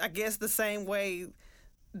I guess the same way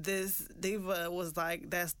this diva was like,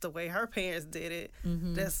 that's the way her parents did it.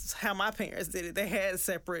 That's how my parents did it. They had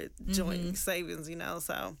separate joint savings,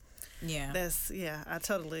 so yeah, I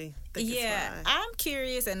totally think it's fine. I'm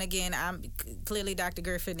curious, and again, I'm clearly Dr.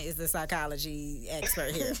 Griffin is the psychology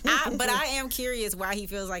expert here. But I am curious why he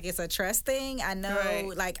feels like it's a trust thing. I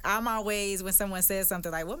know, like I'm always, when someone says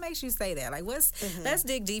something like, "What makes you say that?" Like, let's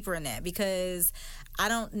dig deeper in that, because I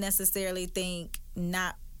don't necessarily think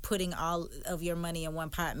not putting all of your money in one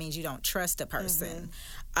pot means you don't trust a person.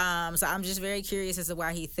 So I'm just very curious as to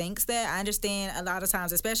why he thinks that. I understand a lot of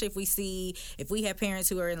times, especially if we have parents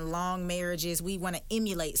who are in long marriages, we want to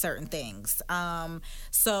emulate certain things.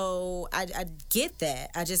 So I get that.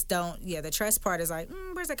 I just don't. Yeah, the trust part is like,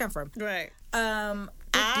 where's that come from? Right.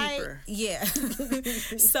 Deeper. Yeah.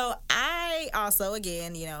 So I also,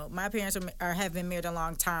 again, my parents have been married a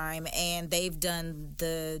long time, and they've done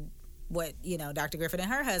what Dr. Griffin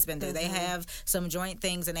and her husband do. They have some joint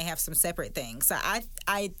things and they have some separate things. So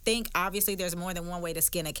I think obviously there's more than one way to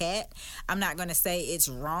skin a cat. I'm not going to say it's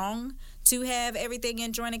wrong to have everything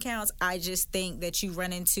in joint accounts. I just think that you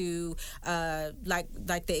run into like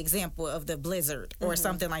the example of the Blizzard or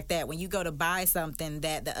something like that. When you go to buy something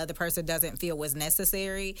that the other person doesn't feel was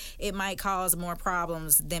necessary, it might cause more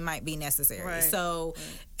problems than might be necessary. Right. So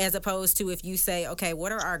as opposed to if you say, okay,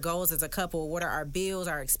 what are our goals as a couple? What are our bills,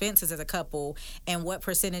 our expenses as a couple? And what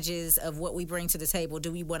percentages of what we bring to the table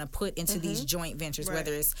do we want to put into these joint ventures? Right.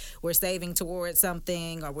 Whether it's we're saving towards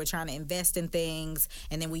something or we're trying to invest in things,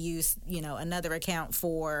 and then we use another account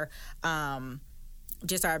for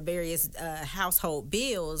just our various household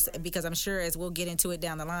bills, because I'm sure as we'll get into it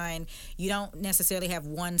down the line, you don't necessarily have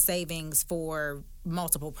one savings for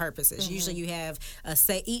multiple purposes. Usually you have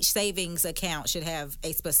each savings account should have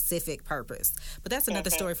a specific purpose, but that's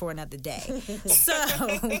another story for another day. So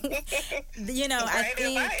I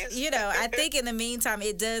think in the meantime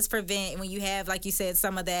it does prevent, when you have, like you said,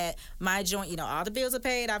 some of that, my joint, all the bills are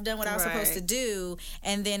paid, I've done what I was supposed to do,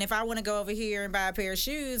 and then if I want to go over here and buy a pair of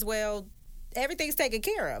shoes, well, everything's taken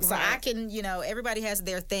care of. So I can, everybody has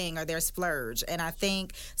their thing or their splurge. And I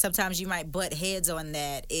think sometimes you might butt heads on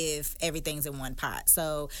that if everything's in one pot.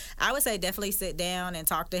 So I would say definitely sit down and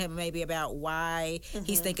talk to him maybe about why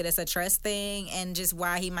he's thinking it's a trust thing, and just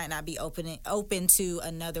why he might not be open to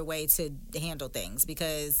another way to handle things.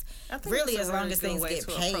 Because really, as long as things get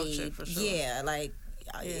paid,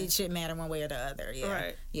 it shouldn't matter one way or the other. Yeah.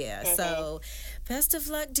 Right. Yeah. So best of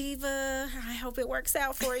luck, Diva. I hope it works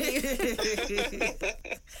out for you.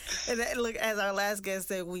 And look, as our last guest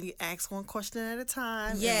said, we ask one question at a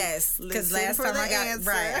time. Yes, because last time I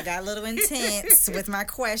got a little intense with my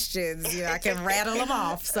questions. I can rattle them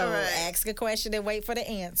off. So ask a question and wait for the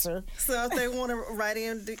answer. So if they want to write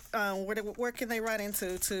in, where can they write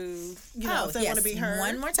into if they want to be heard?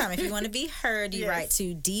 One more time. If you want to be heard, you write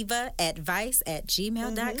to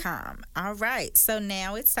divaadvice@gmail.com. All right. So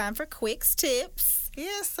now it's time for Quick's Tips.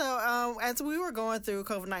 Yeah, so as we were going through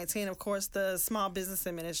COVID-19, of course, the Small Business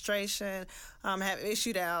Administration have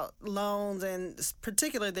issued out loans, and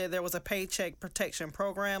particularly there was a Paycheck Protection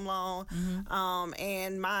Program loan.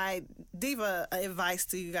 And my Diva advice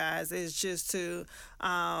to you guys is just to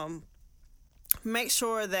make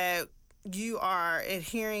sure that you are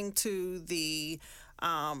adhering to the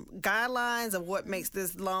guidelines of what makes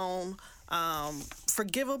this loan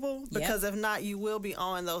forgivable, because if not, you will be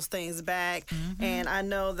owing those things back. And I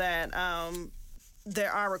know that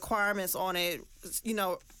there are requirements on it,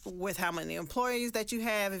 with how many employees that you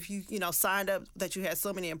have. If you, signed up that you had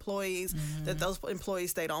so many employees, that those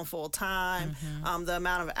employees stayed on full time, the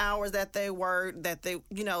amount of hours that they worked, that they,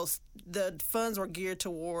 the funds were geared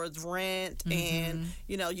towards rent and,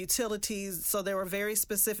 utilities. So there were very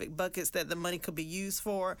specific buckets that the money could be used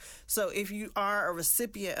for. So if you are a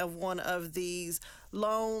recipient of one of these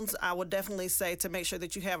loans, I would definitely say to make sure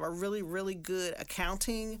that you have a really, really good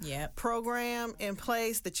accounting program in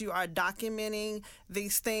place, that you are documenting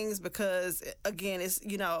these things, because again, it's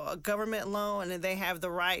a government loan, and they have the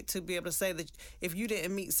right to be able to say that if you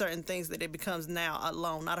didn't meet certain things, that it becomes now a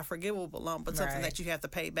loan, not a forgivable loan, but something that you have to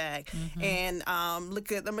pay back. And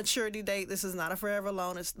look at the maturity date. This is not a forever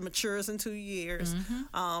loan. It matures in 2 years.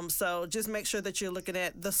 So just make sure that you're looking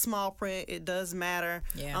at the small print. It does matter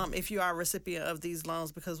if you are a recipient of these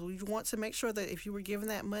loans, because we want to make sure that if you were given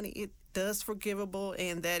that money, it does forgivable,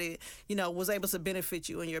 and that it was able to benefit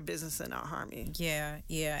you and your business and not harm you.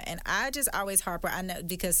 And I just always harp on, I know,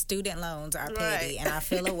 because student loans are petty and I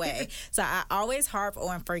feel away, so I always harp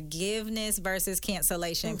on forgiveness versus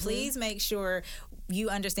cancellation. Please make sure you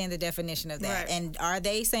understand the definition of that. And are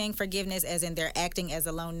they saying forgiveness as in they're acting as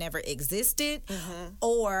a loan never existed?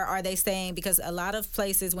 Or are they saying, because a lot of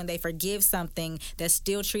places when they forgive something, that's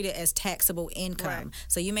still treated as taxable income.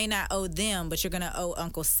 So you may not owe them, but you're going to owe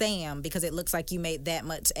Uncle Sam because it looks like you made that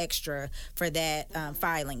much extra for that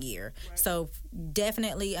filing year. So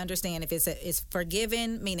definitely understand if it's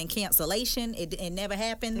forgiven, meaning cancellation, it never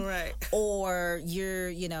happened. Or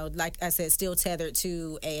you're, like I said, still tethered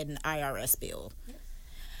to an IRS bill.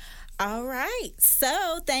 All right.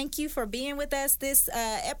 So thank you for being with us this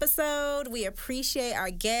episode. We appreciate our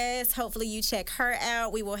guest. Hopefully you check her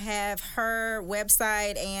out. We will have her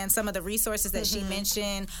website and some of the resources that she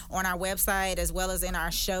mentioned on our website, as well as in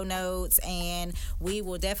our show notes. And we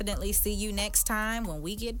will definitely see you next time when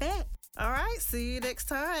we get back. All right. See you next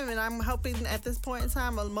time. And I'm hoping at this point in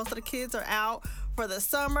time, most of the kids are out for the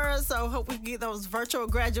summer, so hope we get those virtual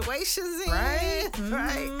graduations in. Right.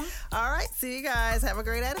 All right. See you guys. Have a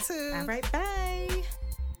great attitude. All right. Bye.